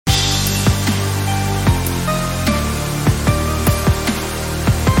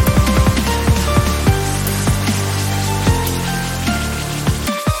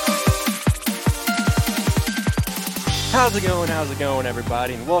How's it going? How's it going,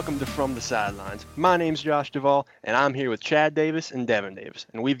 everybody? And welcome to From the Sidelines. My name's Josh Duvall, and I'm here with Chad Davis and Devin Davis.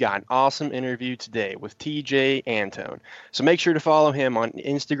 And we've got an awesome interview today with TJ Antone. So make sure to follow him on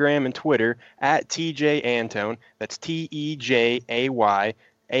Instagram and Twitter at TJ Antone. That's TEJAYANTONE.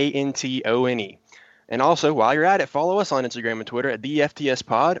 And also, while you're at it, follow us on Instagram and Twitter at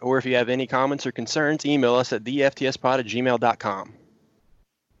TheFTSPod, or if you have any comments or concerns, email us at theftspod@gmail.com.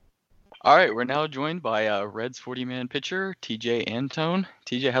 All right, we're now joined by Reds 40-man pitcher, TJ Antone.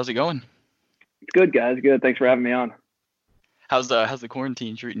 TJ, how's it going? Good, guys. Good. Thanks for having me on. How's the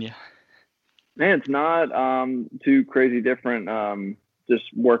quarantine treating you? Man, it's not too crazy different. Just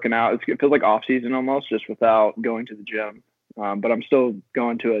working out. It feels like off season almost, just without going to the gym. But I'm still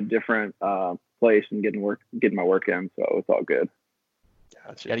going to a different place and getting my work in, so it's all good.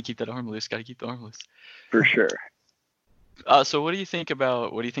 Gotcha. Got to keep that arm loose. Got to keep the arm loose. For sure. So what do you think about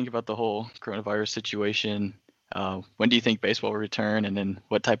the whole coronavirus situation? When do you think baseball will return, and then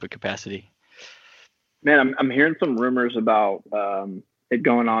what type of capacity? Man, I'm hearing some rumors about it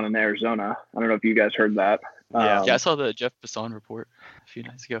going on in Arizona. I don't know if you guys heard that. Yeah, I saw the Jeff Passan report a few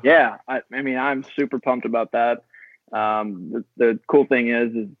nights ago. Yeah, I mean, I'm super pumped about that. The cool thing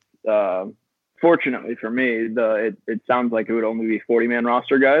is fortunately for me, it sounds like it would only be 40-man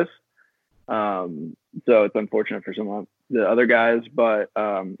roster guys. So it's unfortunate for some of the other guys, but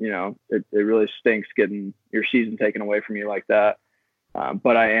it really stinks getting your season taken away from you like that.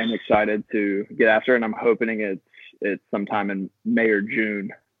 But I am excited to get after it, and I'm hoping it's sometime in May or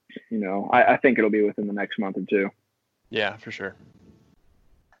June. I think it'll be within the next month or two. Yeah, for sure.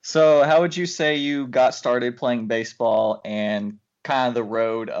 So how would you say you got started playing baseball and kind of the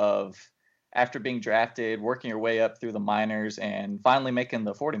road of, after being drafted, working your way up through the minors and finally making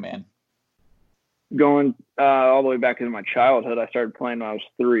the 40-man? Going all the way back into my childhood, I started playing when I was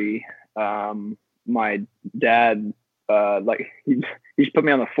 3. My dad, he's put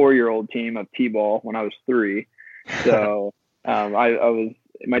me on the 4-year-old team of T-ball when I was 3. So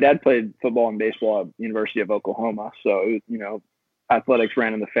my dad played football and baseball at University of Oklahoma. So, athletics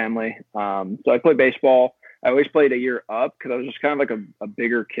ran in the family. So I played baseball. I always played a year up because I was just kind of like a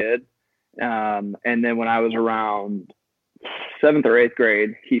bigger kid. And then when I was around 7th or 8th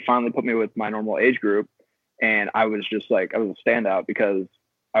grade, he finally put me with my normal age group, and I was just like, I was a standout because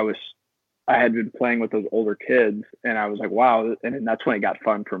I had been playing with those older kids, and I was like, wow. And that's when it got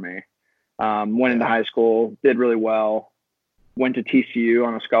fun for me. Went into high school, did really well, went to TCU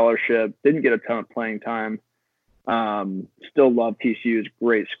on a scholarship, didn't get a ton of playing time. Still love TCU. It's a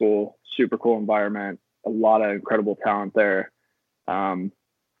great school, super cool environment, a lot of incredible talent there. I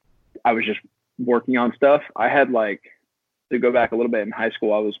was just working on stuff. I had to go back a little bit in high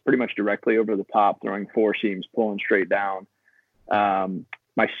school, I was pretty much directly over the top, throwing 4 seams, pulling straight down.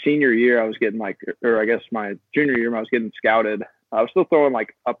 My senior year, I was getting my junior year, I was getting scouted. I was still throwing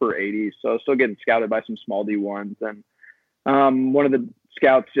upper 80s, so I was still getting scouted by some small D1s. And one of the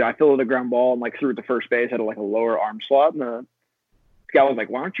scouts, I fielded a ground ball and threw it to first base, had a lower arm slot, and the scout was like,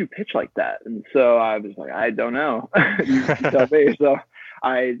 "Why don't you pitch like that?" And so I was like, "I don't know." You tell me. So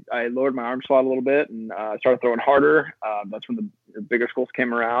I lowered my arm slot a little bit and started throwing harder. That's when the bigger schools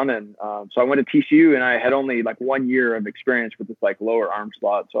came around. And so I went to TCU, and I had only 1 year of experience with this lower arm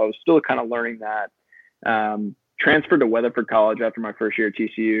slot. So I was still kind of learning that. Transferred to Weatherford College after my first year at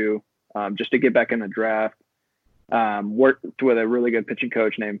TCU just to get back in the draft. Worked with a really good pitching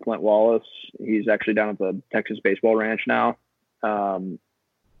coach named Flint Wallace. He's actually down at the Texas Baseball Ranch now. And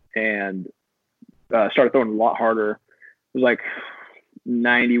started throwing a lot harder. It was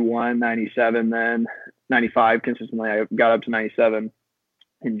 91, 97, then 95 consistently. I got up to 97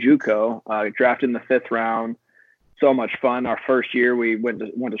 in JUCO. Drafted in the 5th round. So much fun. Our first year, we went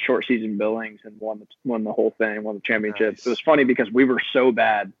to short season Billings and won the whole thing, won the championship. Nice. It was funny because we were so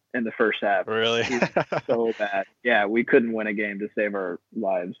bad in the first half. Really? We were so bad. Yeah, we couldn't win a game to save our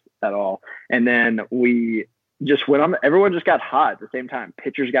lives at all. And then we just went on. Everyone just got hot at the same time.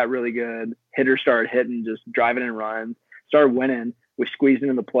 Pitchers got really good. Hitters started hitting, just driving in runs. Started winning. We squeezed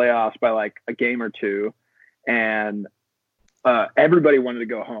into the playoffs by a game or two, and everybody wanted to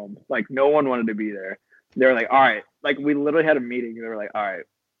go home. No one wanted to be there. They were like, all right, we literally had a meeting. They were like, all right,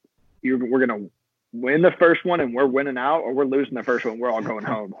 we're going to win the first one and we're winning out, or we're losing the first one. We're all going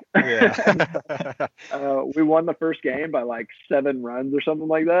home. Yeah. We won the first game by 7 runs or something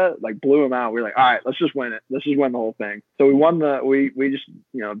like that. Blew them out. We were like, all right, let's just win it. Let's just win the whole thing. So we won we just,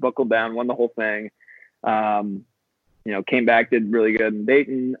 buckled down, won the whole thing. Came back, did really good in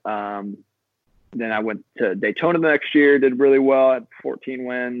Dayton. Then I went to Daytona the next year, did really well at 14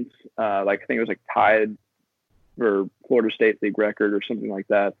 wins. I think it was tied for Florida State league record or something like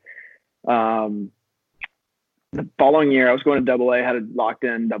that. The following year, I was going to AA, had a locked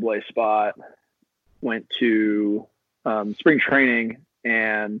in AA spot, went to spring training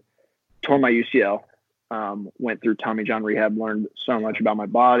and tore my UCL. Went through Tommy John rehab, learned so much about my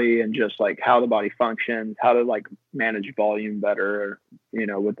body and just like how the body functions, how to like manage volume better,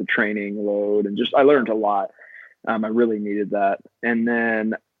 with the training load, and just I learned a lot. I really needed that. And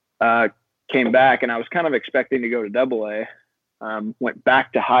then came back, and I was kind of expecting to go to AA. Went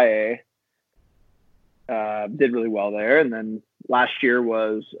back to high A, did really well there, and then last year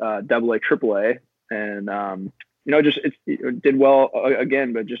was AA, AAA, and it did well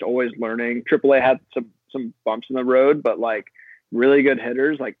again, but just always learning. AAA had some bumps in the road, but like really good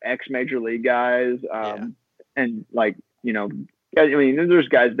hitters, like ex-major league guys. And like, there's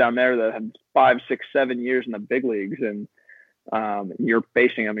guys down there that have 5, 6, 7 years in the big leagues, and you're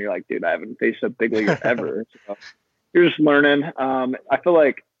facing them. And you're like, dude, I haven't faced a big league ever. So you're just learning. I feel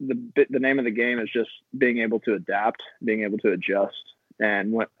like the name of the game is just being able to adapt, being able to adjust.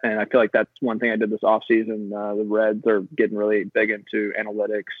 And I feel like that's one thing I did this off season. The Reds are getting really big into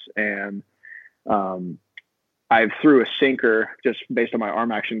analytics, and I threw a sinker just based on my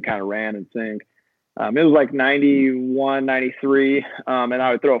arm action, kind of ran and sink. It was like 91, 93, and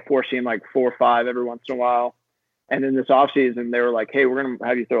I would throw a four seam like 4 or 5 every once in a while. And then this off season, they were like, "Hey, we're gonna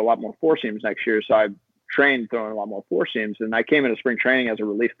have you throw a lot more four seams next year." So I trained throwing a lot more four seams, and I came into spring training as a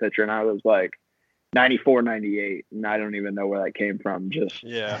relief pitcher, and I was like 94, 98, and I don't even know where that came from. Just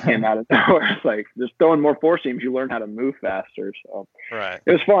came out of nowhere. It's like just throwing more four seams, you learn how to move faster. So right,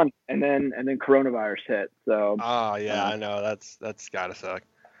 it was fun. And then coronavirus hit. So I know that's gotta suck.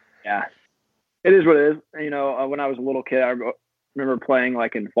 Yeah, it is what it is. When I was a little kid, I remember playing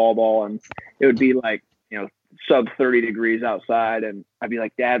like in fall ball, and it would be like sub 30 degrees outside, and I'd be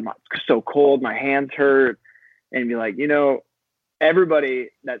like, "Dad, it's so cold, my hands hurt," and he'd be like, everybody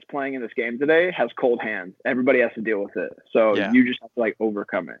that's playing in this game today has cold hands. Everybody has to deal with it. So you just have to like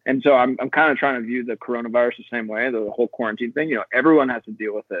overcome it. And so I'm kind of trying to view the coronavirus the same way, the whole quarantine thing. Everyone has to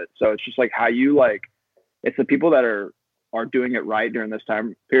deal with it. So it's just like how you it's the people that are doing it right during this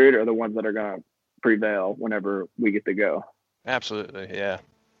time period are the ones that are going to prevail whenever we get to go. Absolutely. Yeah.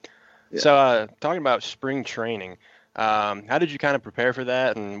 So talking about spring training, how did you kind of prepare for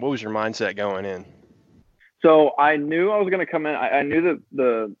that, and what was your mindset going in? So I knew I was going to come in. I knew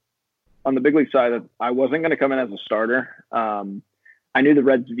that on the big league side that I wasn't going to come in as a starter. I knew the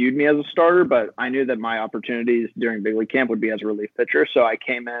Reds viewed me as a starter, but I knew that my opportunities during big league camp would be as a relief pitcher. So I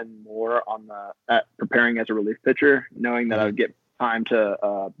came in more on preparing as a relief pitcher, knowing that I would get time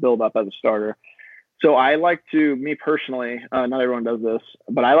to build up as a starter. So I like to, me personally, not everyone does this,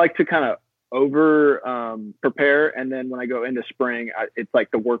 but I like to kind of over prepare. And then when I go into spring, it's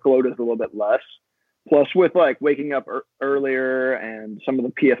like the workload is a little bit less. Plus with like waking up earlier and some of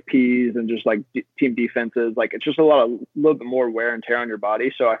the PFPs and just like team defenses, like it's just a little bit more wear and tear on your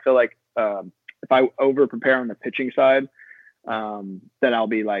body. So I feel like if I over prepare on the pitching side, then I'll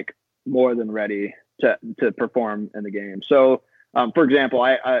be like more than ready to perform in the game. So for example,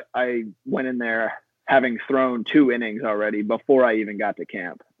 I went in there having thrown 2 innings already before I even got to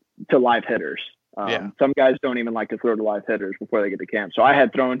camp to live hitters. Some guys don't even like to throw to live hitters before they get to camp. So I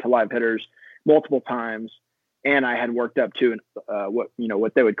had thrown to live hitters multiple times, and I had worked up to what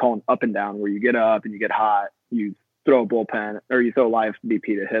they would call an up and down, where you get up and you get hot, you throw a bullpen or you throw live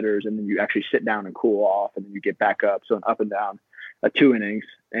BP to hitters, and then you actually sit down and cool off, and then you get back up. So an up and down, 2 innings.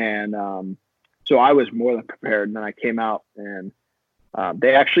 And so I was more than prepared, and then I came out, and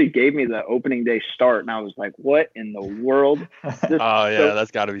they actually gave me the opening day start, and I was like, what in the world? That's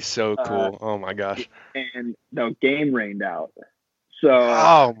got to be so cool. Oh my gosh. And the game rained out. So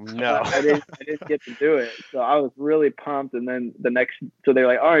no, I didn't get to do it. So I was really pumped. And then so they're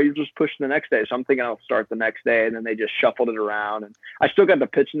like, all right, you just push the next day. So I'm thinking I'll start the next day. And then they just shuffled it around, and I still got to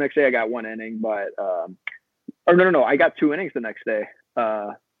pitch the next day. I got 1 inning, but, no, I got 2 innings the next day.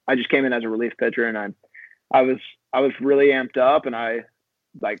 I just came in as a relief pitcher, and I was really amped up, and I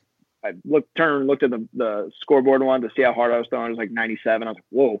looked at the scoreboard and wanted to see how hard I was throwing. It was like 97. I was like,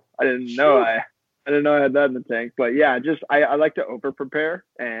 whoa, I didn't know I had that in the tank. But yeah, just I like to over prepare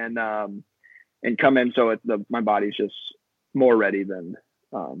and come in so my body's just more ready than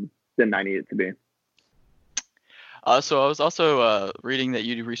I need it to be. So I was also reading that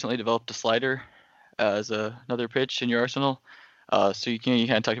you recently developed a slider as another pitch in your arsenal. So you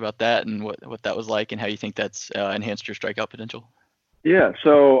kind of talk about that and what that was like and how you think that's enhanced your strikeout potential. Yeah.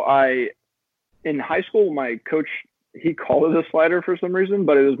 So in high school, my coach, he called it a slider for some reason,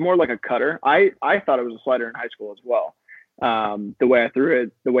 but it was more like a cutter. I thought it was a slider in high school as well. The way I threw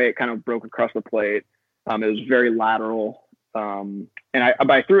it, the way it kind of broke across the plate, it was very lateral. And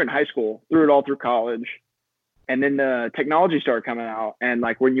I threw it in high school, threw it all through college. And then the technology started coming out, and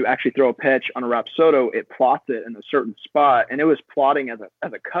like when you actually throw a pitch on a Rapsodo, it plots it in a certain spot, and it was plotting as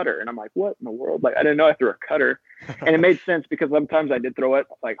a cutter. And I'm like, what in the world? Like, I didn't know I threw a cutter. And it made sense because sometimes I did throw it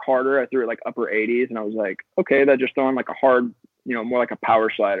like harder. I threw it like upper 80s, and I was like, okay, that's just throwing like a hard, more like a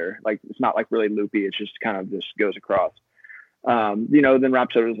power slider. Like, it's not like really loopy. It's just kind of just goes across. Then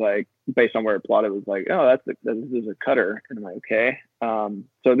Rapsodo was like, based on where it plotted, was like, oh, this is a cutter. And I'm like, okay.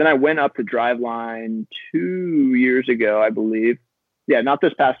 So then I went up to Driveline 2 years ago, I believe. Yeah, not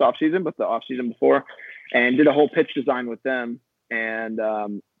this past off season, but the off season before, and did a whole pitch design with them. And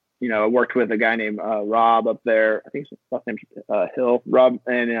I worked with a guy named Rob up there. I think his last name's Hill, Rob.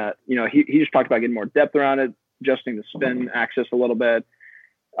 And he just talked about getting more depth around it, adjusting the spin axis a little bit.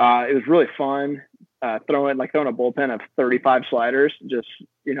 It was really fun. Throwing a bullpen of 35 sliders, just,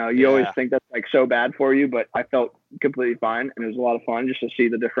 you always think that's like so bad for you, but I felt completely fine. And it was a lot of fun just to see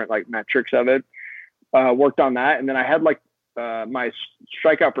the different like metrics of it. Worked on that. And then I had like my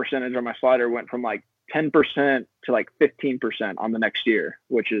strikeout percentage on my slider went from like 10% to like 15% on the next year,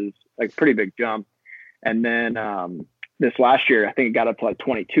 which is like pretty big jump. And then this last year, I think it got up to like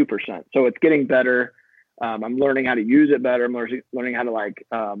 22%. So it's getting better. I'm learning how to use it better. I'm learning how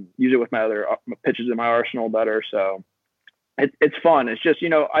to use it with my other pitches in my arsenal better. So it's fun. It's just,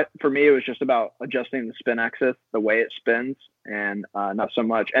 for me, it was just about adjusting the spin axis, the way it spins, and not so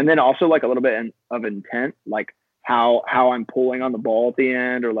much. And then also like a little bit of intent, like how I'm pulling on the ball at the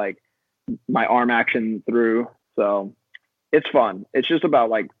end, or like my arm action through. So it's fun. It's just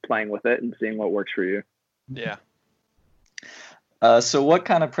about like playing with it and seeing what works for you. Yeah. So what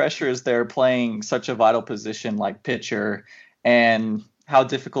kind of pressure is there playing such a vital position like pitcher, and how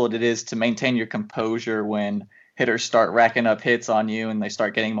difficult it is to maintain your composure when hitters start racking up hits on you and they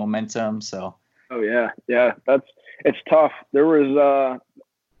start getting momentum? So. Oh yeah. It's tough. There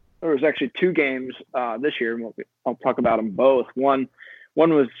was actually 2 games this year. I'll talk about them both. One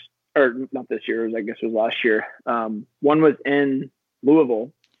was, or not this year, I guess it was last year. One was in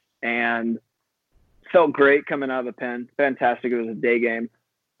Louisville, and felt great coming out of the pen. Fantastic. It was a day game.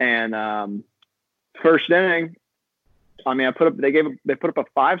 And first inning, I mean, they put up a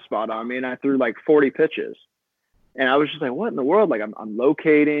 5 spot on me, and I threw like 40 pitches. And I was just like, what in the world? Like I'm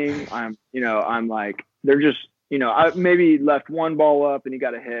locating. I'm like, they're just, I maybe left one ball up and he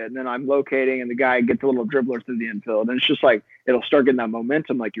got a hit, and then I'm locating and the guy gets a little dribbler through the infield. And it's just like, it'll start getting that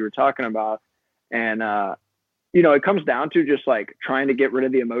momentum like you were talking about. And, it comes down to just like trying to get rid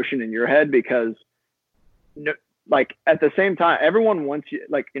of the emotion in your head, because like at the same time, everyone wants you,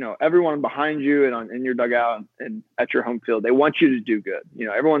 like, everyone behind you and in your dugout and at your home field, they want you to do good.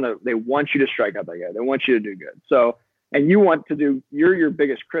 Everyone, they want you to strike out that guy. They want you to do good. So, and you're your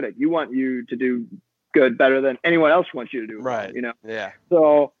biggest critic. You want you to do good better than anyone else wants you to do. Right. Well, Yeah.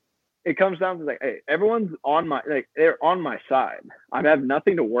 So it comes down to like, hey, everyone's they're on my side. I have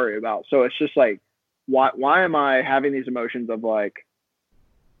nothing to worry about. So it's just like, why am I having these emotions of like,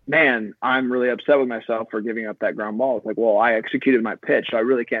 man, I'm really upset with myself for giving up that ground ball. It's like, well, I executed my pitch, so I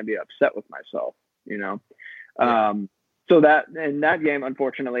really can't be upset with myself, Yeah. So that in that game,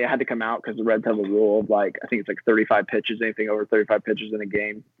 unfortunately, I had to come out because the Reds have a rule of like, I think it's like 35 pitches, anything over 35 pitches in a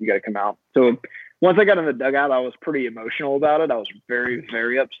game, you got to come out. So once I got in the dugout, I was pretty emotional about it. I was very,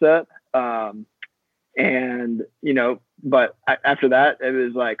 very upset. But after that, it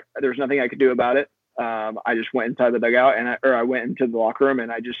was like, there was nothing I could do about it. I just went inside the dugout I went into the locker room,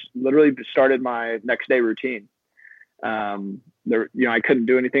 and I just literally started my next day routine. I couldn't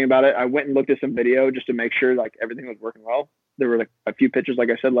do anything about it. I went and looked at some video just to make sure like everything was working well. There were like a few pitches,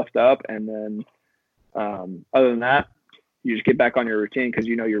 like I said, left up. And then, other than that, you just get back on your routine because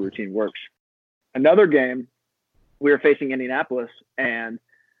your routine works. Another game, we were facing Indianapolis, and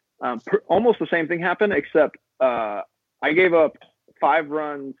almost the same thing happened, except I gave up 5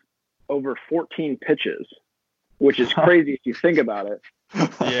 runs over 14 pitches, which is crazy if you think about it.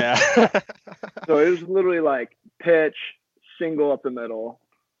 Yeah. So it was literally like pitch, single up the middle,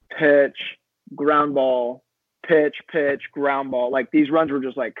 pitch, ground ball, pitch, ground ball. Like these runs were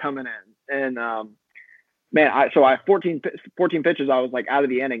just like coming in. And I 14 pitches, I was like out of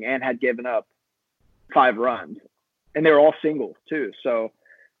the inning and had given up 5 runs, and they were all singles too. So,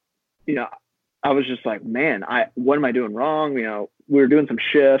 I was just like, man, what am I doing wrong? We were doing some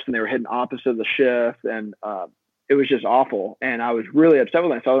shifts and they were hitting opposite of the shift, and it was just awful. And I was really upset with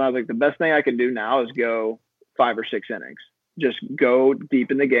myself. And I was like, the best thing I can do now is go 5 or 6 innings, just go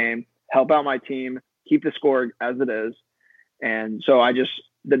deep in the game, help out my team, keep the score as it is. And so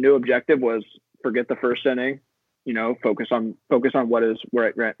the new objective was forget the first inning, focus on what is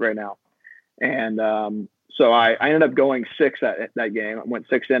right now. And so I ended up going 6 that game. I went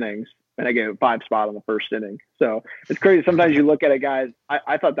 6 innings. and I gave a 5 spot on the first inning. So it's crazy. Sometimes you look at a guy's,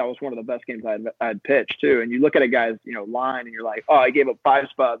 I thought that was one of the best games I'd pitched too. And you look at a guy's, line and you're like, oh, I gave up 5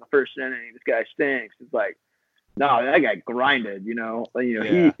 spot in the first inning. This guy stinks. It's like, no, that guy grinded,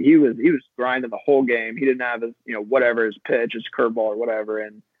 Yeah. he was grinding the whole game. He didn't have his, whatever, his pitch, his curveball or whatever.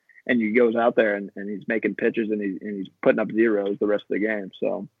 And he goes out there and he's making pitches and he's putting up zeros the rest of the game.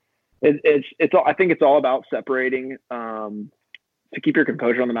 So it's all, I think it's all about separating, to keep your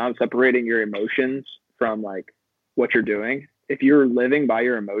composure on the mound, separating your emotions from like what you're doing. If you're living by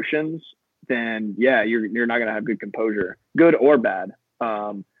your emotions, then yeah, you're not going to have good composure, good or bad.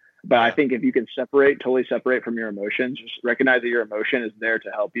 But I think if you can totally separate from your emotions, just recognize that your emotion is there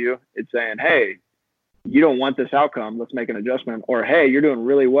to help you. It's saying, hey, you don't want this outcome. Let's make an adjustment. Or, hey, you're doing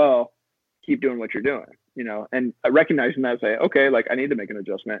really well. Keep doing what you're doing, and recognizing that, say, okay, like I need to make an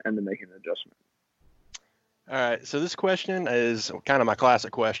adjustment, and then making an adjustment. All right. So this question is kind of my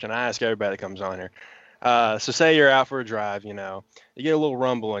classic question. I ask everybody that comes on here. So say you're out for a drive, you get a little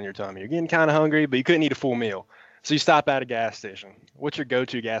rumble in your tummy. You're getting kind of hungry, but you couldn't eat a full meal. So you stop at a gas station. What's your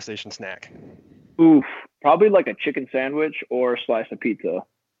go-to gas station snack? Oof, probably like a chicken sandwich or a slice of pizza.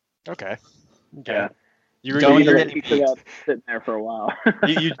 Okay. Yeah. You Don't really, eat Either any pizza that's sitting there for a while.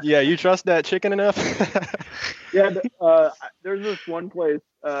 you trust that chicken enough? Yeah, there's this one place,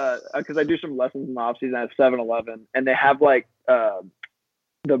 because I do some lessons in the off season at 7-Eleven, and they have like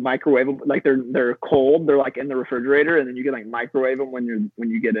the microwave, like they're cold, they're like in the refrigerator, and then you can like microwave them when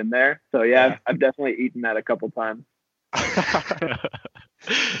you get in there. So yeah. I've definitely eaten that a couple times.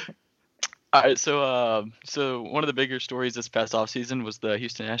 All right, so one of the bigger stories this past offseason was the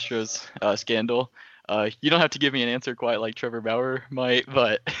Houston Astros scandal. You don't have to give me an answer quite like Trevor Bauer might,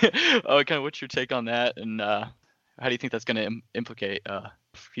 but kind of what's your take on that, and how do you think that's going to implicate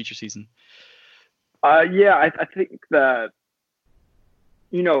future season? I think that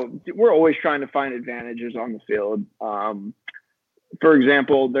we're always trying to find advantages on the field. For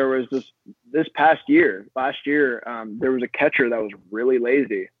example, there was this last year, there was a catcher that was really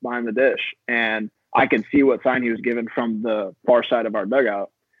lazy behind the dish, and I could see what sign he was given from the far side of our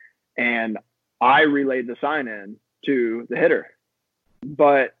dugout, and I relayed the sign in to the hitter,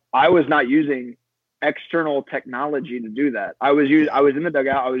 but I was not using external technology to do that. I was in the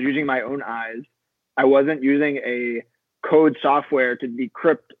dugout. I was using my own eyes. I wasn't using a code software to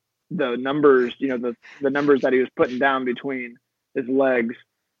decrypt the numbers, the numbers that he was putting down between his legs.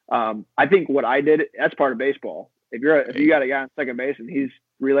 I think what I did, that's part of baseball. If you got a guy on second base and he's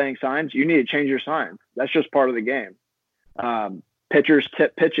relaying signs, you need to change your signs. That's just part of the game. Pitchers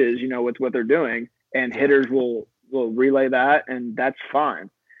tip pitches, with what they're doing, and hitters will relay that, and that's fine.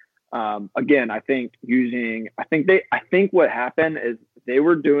 Again, I think what happened is they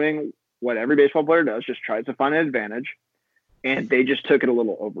were doing what every baseball player does, just tries to find an advantage, and they just took it a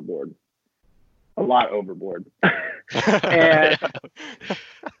lot overboard. And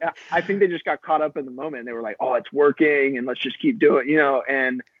I think they just got caught up in the moment. They were like, oh, it's working, and let's just keep doing it,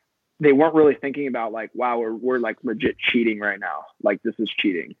 and they weren't really thinking about like, wow, we're like legit cheating right now. Like, this is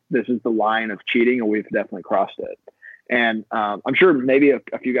cheating. This is the line of cheating, and we've definitely crossed it. And I'm sure maybe a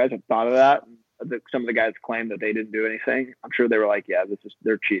few guys have thought of that. Some of the guys claim that they didn't do anything. I'm sure they were like, yeah,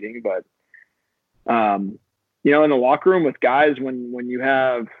 they're cheating. But in the locker room with guys, when you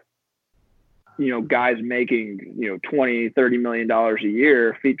have guys making $20-30 million a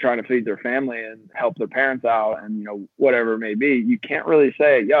year, trying to feed their family and help their parents out, and whatever it may be, you can't really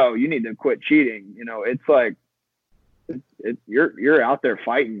say, yo, you need to quit cheating. It's like you're out there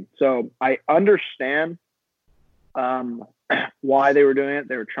fighting. So I understand why they were doing it.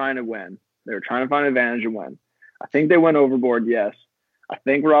 They were trying to win. They were trying to find an advantage and win. I think they went overboard. Yes. I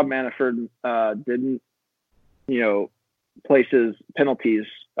think Rob Manfred didn't place his penalties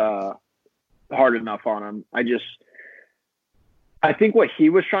hard enough on him. I think what he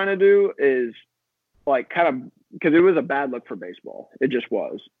was trying to do is like kind of, because it was a bad look for baseball. It just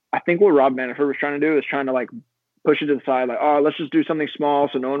was. I think what Rob Manfred was trying to do is trying to like push it to the side, like, oh, let's just do something small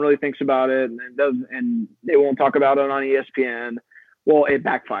so no one really thinks about it, and they won't talk about it on ESPN. Well, it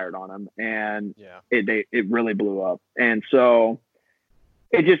backfired on him, and it really blew up. And so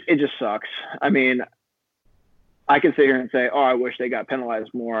it just sucks. I mean, I can sit here and say, oh, I wish they got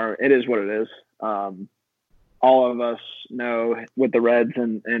penalized more. It is what it is. All of us know with the Reds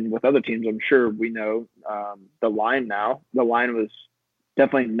and with other teams, I'm sure we know the line now. The line was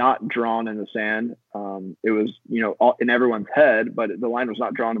definitely not drawn in the sand. It was, in everyone's head, but the line was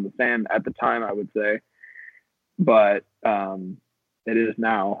not drawn in the sand at the time, I would say. But it is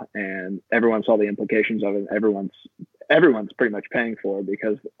now, and everyone saw the implications of it. Everyone's pretty much paying for it,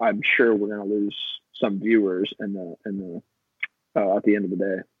 because I'm sure we're going to lose some viewers at the end of the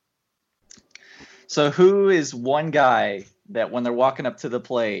day. So who is one guy that when they're walking up to the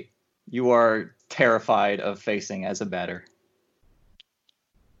plate, you are terrified of facing as a batter?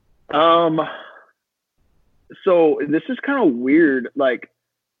 So this is kind of weird. Like,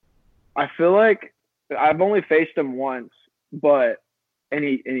 I feel like I've only faced him once, and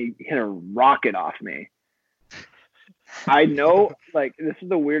he hit a rocket off me. I know, like, this is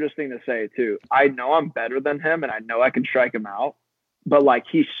the weirdest thing to say too. I know I'm better than him, and I know I can strike him out, but like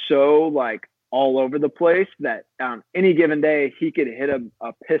he's so like all over the place that on any given day he could hit a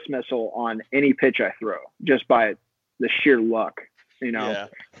piss missile on any pitch I throw just by the sheer luck, you know.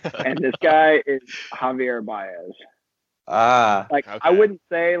 Yeah. And this guy is Javier Baez. Like, Okay. I wouldn't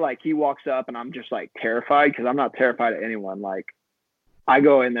say like he walks up and I'm just like terrified, because I'm not terrified of anyone. Like, I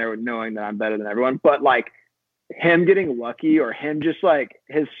go in there knowing that I'm better than everyone, but like him getting lucky, or him just like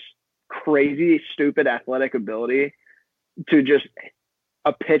his crazy stupid athletic ability to just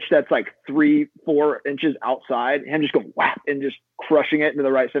a pitch that's like 3-4 inches outside, him just going whap and just crushing it into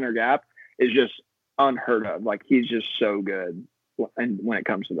the right center gap is just unheard of. Like, he's just so good. And when it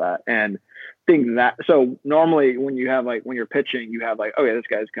comes to that, and things that, so normally when you have like, when you're pitching, you have like, okay, this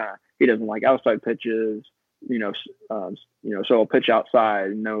guy's he doesn't like outside pitches, so I'll pitch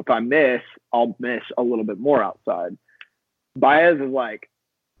outside. If I miss, I'll miss a little bit more outside. Baez is like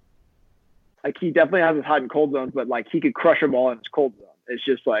he definitely has his hot and cold zones, but like he could crush a ball in his cold zone. It's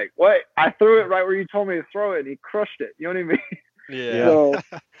just like, what? I threw it right where you told me to throw it, and he crushed it. You know what I mean? Yeah. So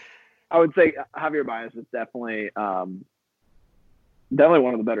I would say Javier Baez is definitely one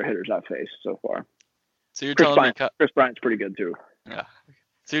of the better hitters I've faced so far. So you're telling me Chris Bryant's pretty good too. Yeah.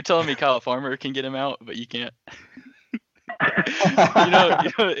 So you're telling me Kyle Farmer can get him out, but you can't.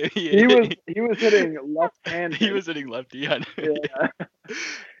 He was hitting left-handed. He was hitting lefty. Yeah. Yeah.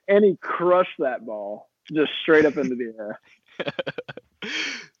 And he crushed that ball just straight up into the air.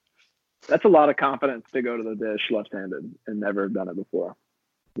 That's a lot of confidence to go to the dish left-handed and never have done it before.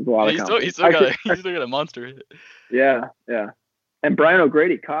 There's a lot of confidence. He's still got a monster hit. Yeah. And Brian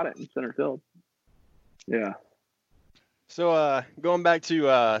O'Grady caught it in center field. Yeah. So going back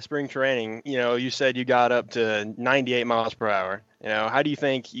to spring training, you said you got up to 98 miles per hour. How do you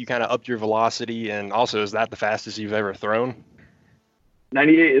think you kind of upped your velocity, and also is that the fastest you've ever thrown?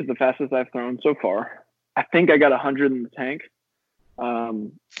 98 is the fastest I've thrown so far. I think I got 100 in the tank. I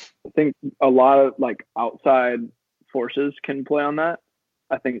think a lot of like outside forces can play on that.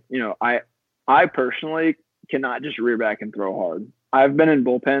 I think, I personally cannot just rear back and throw hard. I've been in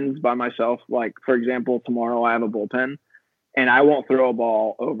bullpens by myself. Like, for example, tomorrow I have a bullpen, and I won't throw a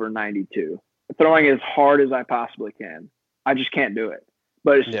ball over 92. Throwing as hard as I possibly can. I just can't do it.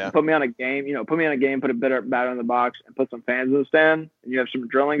 But put me on a game, put a better batter in the box and put some fans in the stand, and you have some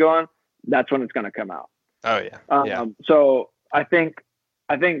drilling going, that's when it's going to come out. Oh, yeah. So I think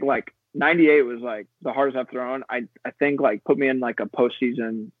like 98 was like the hardest I've thrown. I think like put me in like a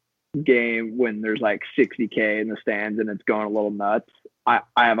postseason game when there's like 60K in the stands and it's going a little nuts. I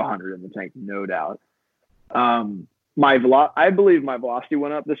have 100 in the tank, no doubt. I believe my velocity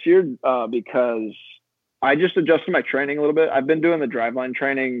went up this year because I just adjusted my training a little bit. I've been doing the driveline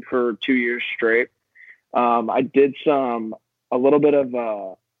training for 2 years straight. I did a little bit of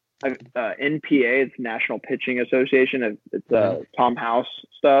NPA, it's National Pitching Association. It's Tom House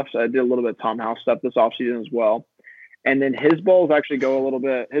stuff. So I did a little bit of Tom House stuff this offseason as well. And then his balls actually go a little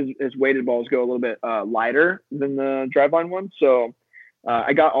bit, his weighted balls go a little bit lighter than the driveline one. So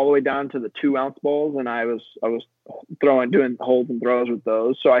I got all the way down to the 2-ounce balls, and I was doing holds and throws with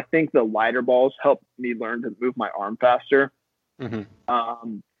those. So I think the lighter balls helped me learn to move my arm faster.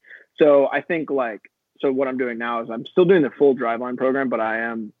 Mm-hmm. So I think so what I'm doing now is I'm still doing the full driveline program, but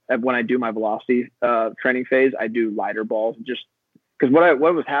when I do my velocity training phase, I do lighter balls just because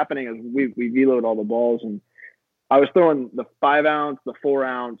what was happening is we veloed all the balls, and I was throwing the 5-ounce, the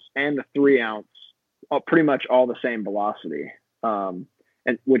 4-ounce, and the 3-ounce, pretty much all the same velocity. And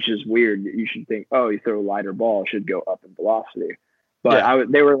which is weird. You should think, oh, you throw a lighter ball, it should go up in velocity. But I was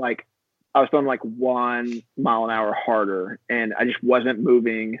throwing like 1 mile an hour harder, and I just wasn't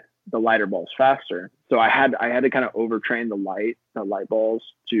moving the lighter balls faster. So I had to kind of overtrain the light balls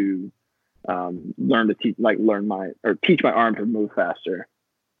to learn to teach my arm to move faster.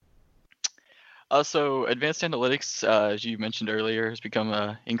 So advanced analytics, as you mentioned earlier, has become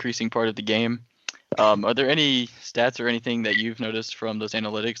an increasing part of the game. Are there any stats or anything that you've noticed from those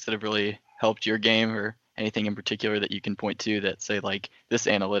analytics that have really helped your game, or anything in particular that you can point to that say like this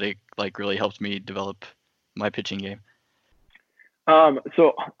analytic like really helped me develop my pitching game?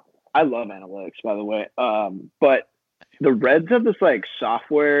 So I love analytics, by the way. But the Reds have this like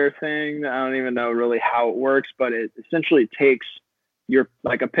software thing. I don't even know really how it works, but it essentially takes your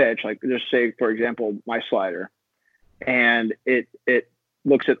like a pitch, like just say for example my slider, and it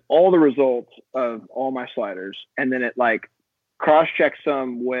looks at all the results of all my sliders, and then it like cross checks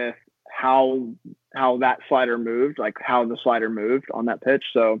them with how that slider moved, like how the slider moved on that pitch.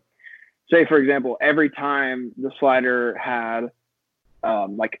 So say for example, every time the slider had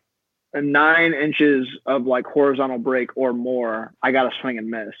like 9 inches of like horizontal break or more, I got a swing and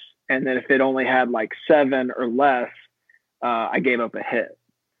miss. And then if it only had like 7 or less, I gave up a hit.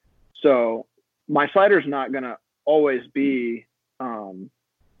 So my slider's not going to always be 9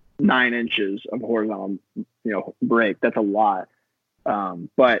 inches of horizontal, break. That's a lot.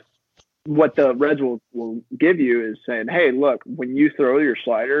 But what the Reds will give you is saying, hey, look, when you throw your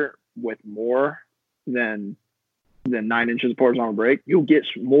slider with more than 9 inches of horizontal break, you'll get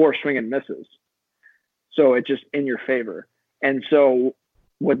more swing and misses. So it's just in your favor. And so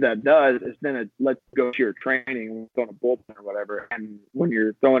what that does is then it lets you go to your training, throwing a bullpen or whatever. And when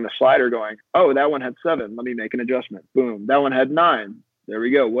you're throwing a slider going, oh, that one had 7, let me make an adjustment. Boom. That one had 9. There we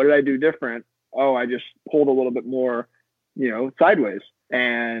go. What did I do different? Oh, I just pulled a little bit more, sideways.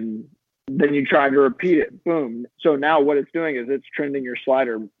 And then you try to repeat it. Boom. So now what it's doing is it's trending your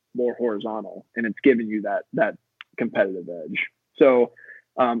slider more horizontal, and it's giving you that competitive edge. So,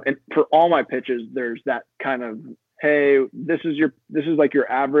 and for all my pitches, there's that kind of, hey, this is like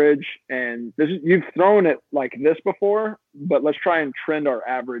your average, and you've thrown it like this before, but let's try and trend our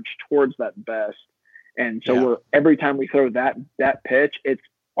average towards that best. And so every time we throw that pitch, it's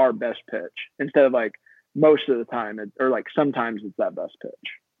our best pitch instead of like most of the time, or like sometimes it's that best pitch.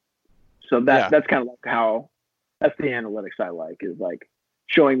 So that's kind of like that's the analytics I like, is like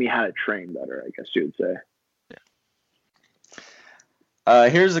showing me how to train better, I guess you would say.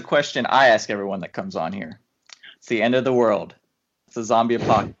 Here's a question I ask everyone that comes on here. It's the end of the world. It's a zombie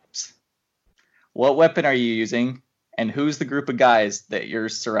apocalypse. What weapon are you using, and who's the group of guys that you're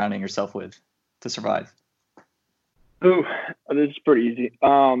surrounding yourself with to survive? Ooh, this is pretty easy.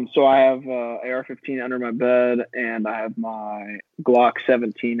 So I have AR-15 under my bed, and I have my Glock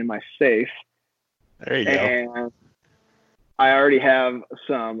 17 in my safe. There you go. And I already have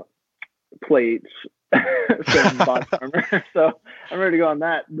some plates, some box armor. So I'm ready to go on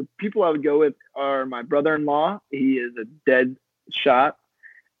that. The people I would go with are my brother-in-law. He is a dead shot.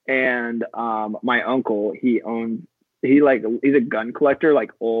 And my uncle, he's a gun collector,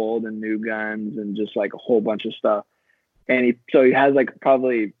 like old and new guns and just like a whole bunch of stuff. And he has like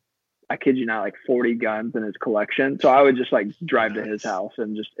probably, I kid you not, like 40 guns in his collection. So I would just like drive to his house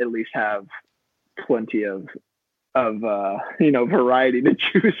and just at least have plenty of variety to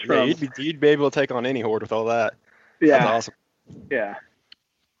choose from. Yeah, you'd be able to take on any horde with all that. Yeah. That's awesome. Yeah.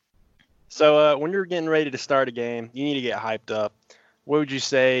 So when you're getting ready to start a game, you need to get hyped up. What would you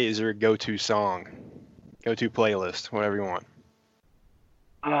say is your go-to song, go-to playlist, whatever you want?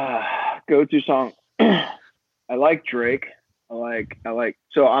 Go-to song. I like Drake. So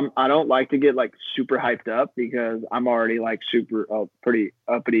I don't like to get like super hyped up because I'm already like pretty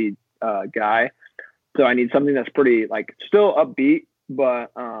uppity guy. So I need something that's pretty like still upbeat,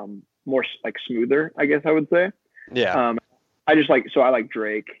 but more like smoother, I guess I would say. Yeah. I like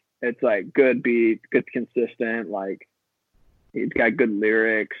Drake. It's like good beat, good consistent, like he's got good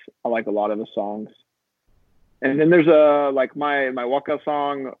lyrics. I like a lot of his songs. And then there's like my walkout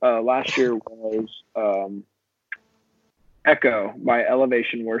song last year was Echo by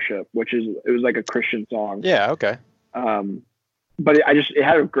Elevation Worship, it was like a Christian song. Yeah. Okay. But it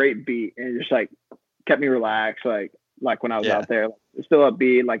had a great beat, and it just like kept me relaxed. Like when I was out there, like, still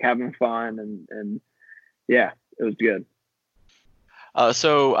upbeat, like having fun, and yeah, it was good.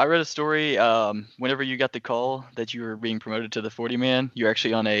 So I read a story. Whenever you got the call that you were being promoted to the 40-man, you're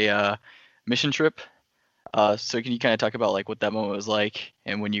actually on a mission trip. So can you kind of talk about like what that moment was like,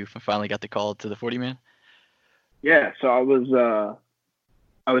 and when you finally got the call to the 40-man? Yeah, so I was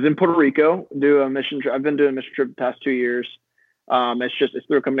in Puerto Rico, do a mission trip. I've been doing a mission trip the past 2 years. It's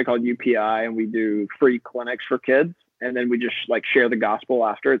through a company called UPI, and we do free clinics for kids, and then we just like share the gospel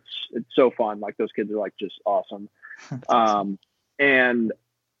after. It's so fun. Like those kids are like just awesome. And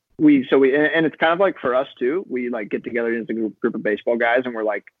it's kind of like for us too. We like get together as a group of baseball guys, and we're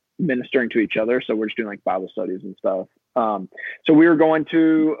like ministering to each other. So we're just doing like Bible studies and stuff. So we were going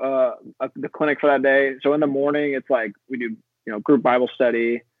to the clinic for that day. So in the morning, it's like we do group Bible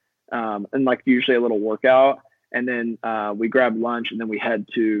study, and like usually a little workout, and then we grab lunch, and then we head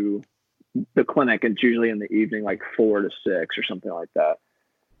to the clinic. And it's usually in the evening, like 4 to 6 or something like that.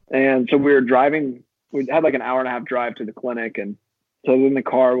 And so we were driving. We had like an hour and a half drive to the clinic, and so I was in the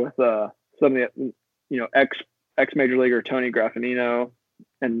car with some of the ex major leaguer Tony Graffinino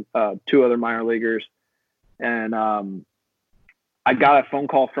and 2 other minor leaguers. And I got a phone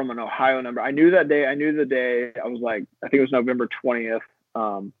call from an Ohio number. I knew that day. I knew the day. I was like, I think it was November 20th.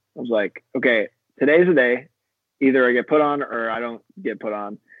 I was like, okay, today's the day. Either I get put on or I don't get put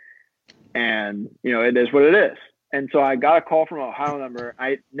on. And, it is what it is. And so I got a call from an Ohio number.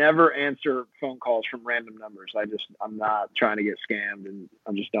 I never answer phone calls from random numbers. I'm not trying to get scammed, and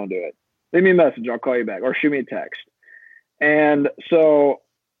I just don't do it. Leave me a message. I'll call you back, or shoot me a text. And so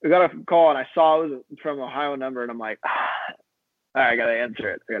I got a call, and I saw it was from an Ohio number, and I'm like, all right, I got to answer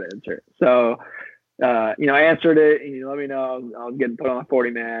it. So, I answered it, and you let me know I was getting put on a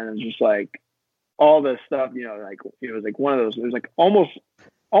 40-man, and just like all this stuff, it was like one of those, it was like almost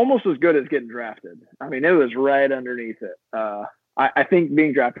as good as getting drafted. I mean, it was right underneath it. I think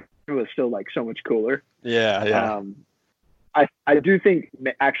being drafted was still like so much cooler. Yeah. I do think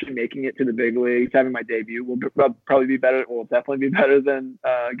actually making it to the big leagues, having my debut will probably be better. Will definitely be better than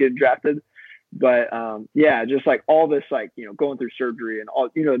getting drafted. But yeah, just like all this, like, going through surgery and all,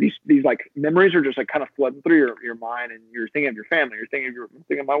 these like memories are just like kind of flooding through your mind, and you're thinking of your family, I'm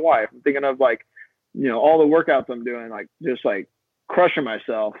thinking of my wife, I'm thinking of like, all the workouts I'm doing, like just like crushing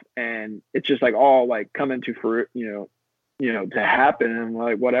myself, and it's just like all like coming to to happen, and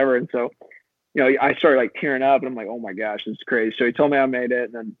like whatever. And so, I started like tearing up, and I'm like, oh my gosh, this is crazy. So he told me I made it,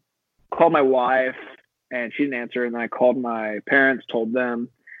 and then called my wife, and she didn't answer. And then I called my parents, told them.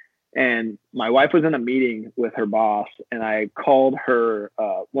 And my wife was in a meeting with her boss, and I called her,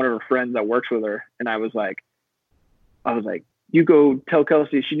 one of her friends that works with her. And I was like, you go tell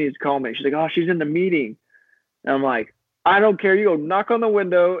Kelsey she needs to call me. She's like, oh, she's in the meeting. And I'm like, I don't care. You go knock on the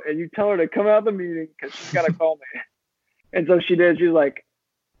window and you tell her to come out of the meeting because she's got to call me. And so she did. She was like,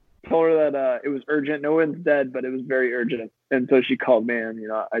 told her that it was urgent. No one's dead, but it was very urgent. And so she called me,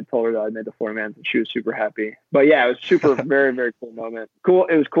 and I told her that I made the 40-man, and she was super happy. But yeah, it was super very, very cool moment. Cool.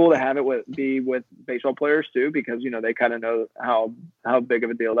 It was cool to have it be with baseball players too, because they kind of know how big of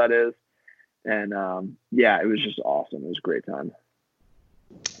a deal that is. And yeah, it was just awesome. It was a great time.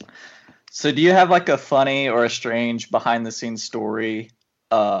 So do you have like a funny or a strange behind the scenes story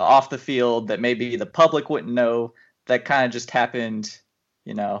off the field that maybe the public wouldn't know, that kind of just happened,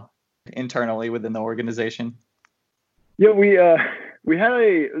 internally within the organization? Yeah, we had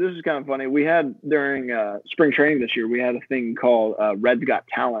this is kind of funny. We had during spring training this year, we had a thing called Reds Got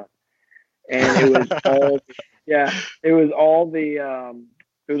Talent. And it was all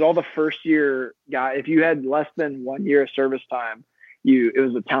the first year guy. If you had less than 1 year of service time, it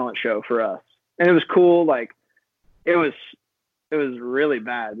was a talent show for us. And it was cool. Like it was really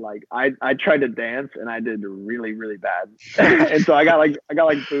bad. Like I tried to dance, and I did really, really bad. And so I got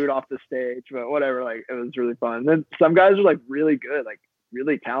booed off the stage, but whatever. Like it was really fun. And then some guys are like really good, like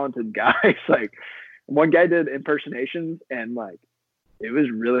really talented guys. Like one guy did impersonations, and like he was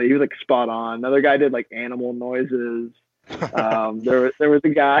like spot on. Another guy did like animal noises. There was a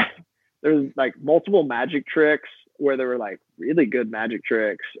guy, there was like multiple magic tricks where there were like really good magic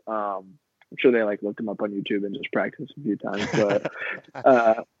tricks. I'm sure they like looked them up on YouTube and just practiced a few times.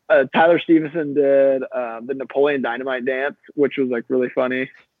 But Tyler Stevenson did the Napoleon Dynamite dance, which was like really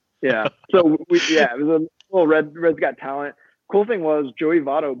funny. Yeah. So it was a little Reds Got Talent. Cool thing was Joey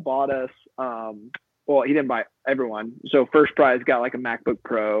Votto bought us. Well, he didn't buy everyone. So first prize got like a MacBook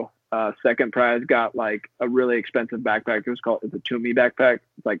Pro. Second prize got like a really expensive backpack. It's a Toomey backpack.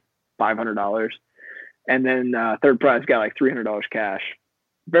 It's like $500. And then third prize got like $300 cash.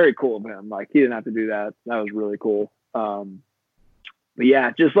 Very cool of him. Like he didn't have to do that. That was really cool. But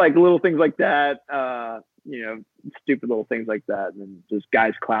yeah, just like little things like that, stupid little things like that. And then just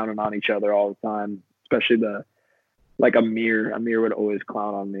guys clowning on each other all the time, especially Amir. Amir would always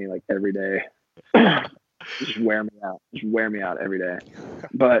clown on me like every day. Just wear me out every day.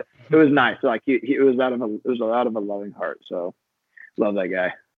 But it was nice. Like it was out of a loving heart. So love that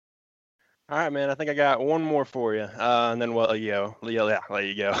guy. All right, man. I think I got one more for you, and then we'll let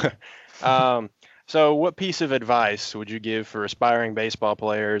you go. So what piece of advice would you give for aspiring baseball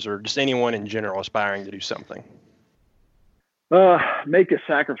players, or just anyone in general aspiring to do something? Make a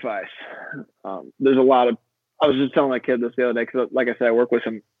sacrifice. There's a lot of. I was just telling my kid this the other day, because, like I said, I work with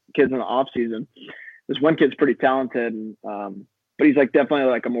some kids in the off season. This one kid's pretty talented, and, but he's like definitely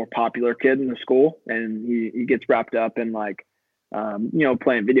like a more popular kid in the school, and he gets wrapped up in like.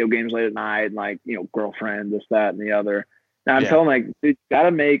 Playing video games late at night, and like, girlfriend, this, that, and the other. Now I'm telling like, dude, you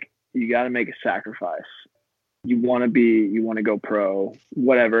gotta make a sacrifice. You want to go pro,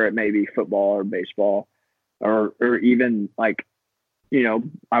 whatever it may be, football or baseball, or even like,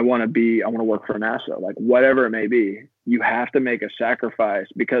 I want to work for NASA, like whatever it may be. You have to make a sacrifice,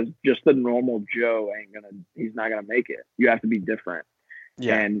 because just the normal Joe he's not gonna make it. You have to be different.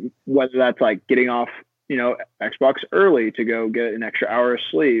 Yeah. And whether that's like getting off Xbox early to go get an extra hour of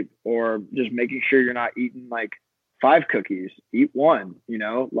sleep, or just making sure you're not eating like 5 cookies, eat one,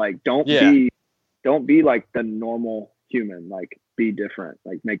 like don't be like the normal human, like be different,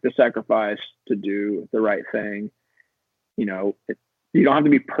 like make the sacrifice to do the right thing. You don't have to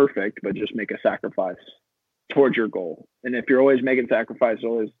be perfect, but just make a sacrifice towards your goal. And if you're always making sacrifices,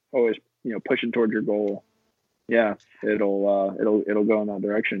 always, pushing towards your goal, yeah, it'll go in that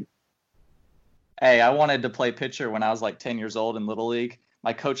direction. Hey, I wanted to play pitcher when I was like 10 years old in Little League.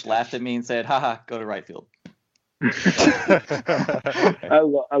 My coach laughed at me and said, haha, go to right field. I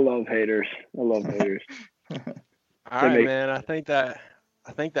love haters. All right, man. I think that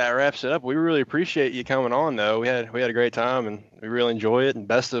wraps it up. We really appreciate you coming on, though. We had a great time, and we really enjoy it. And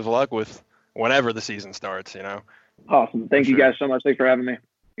best of luck with whenever the season starts. Awesome. Thank you guys so much. Thanks for having me.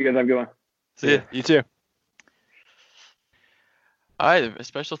 You guys have a good one. See ya. You too. All right, a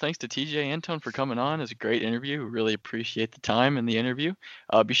special thanks to TJ Antone for coming on. It was a great interview. We really appreciate the time in the interview.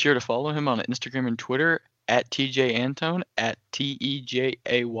 Be sure to follow him on Instagram and Twitter at TJ Antone, at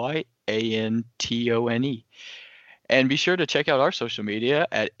TEJAYANTONE. And be sure to check out our social media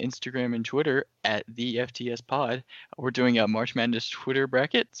at Instagram and Twitter at the FTS Pod. We're doing a March Madness Twitter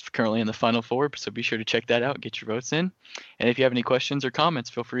bracket. It's currently in the Final Four, so be sure to check that out. Get your votes in. And if you have any questions or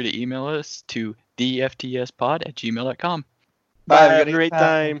comments, feel free to email us to theftspod@gmail.com. Bye. Have a great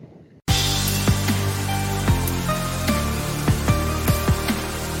time.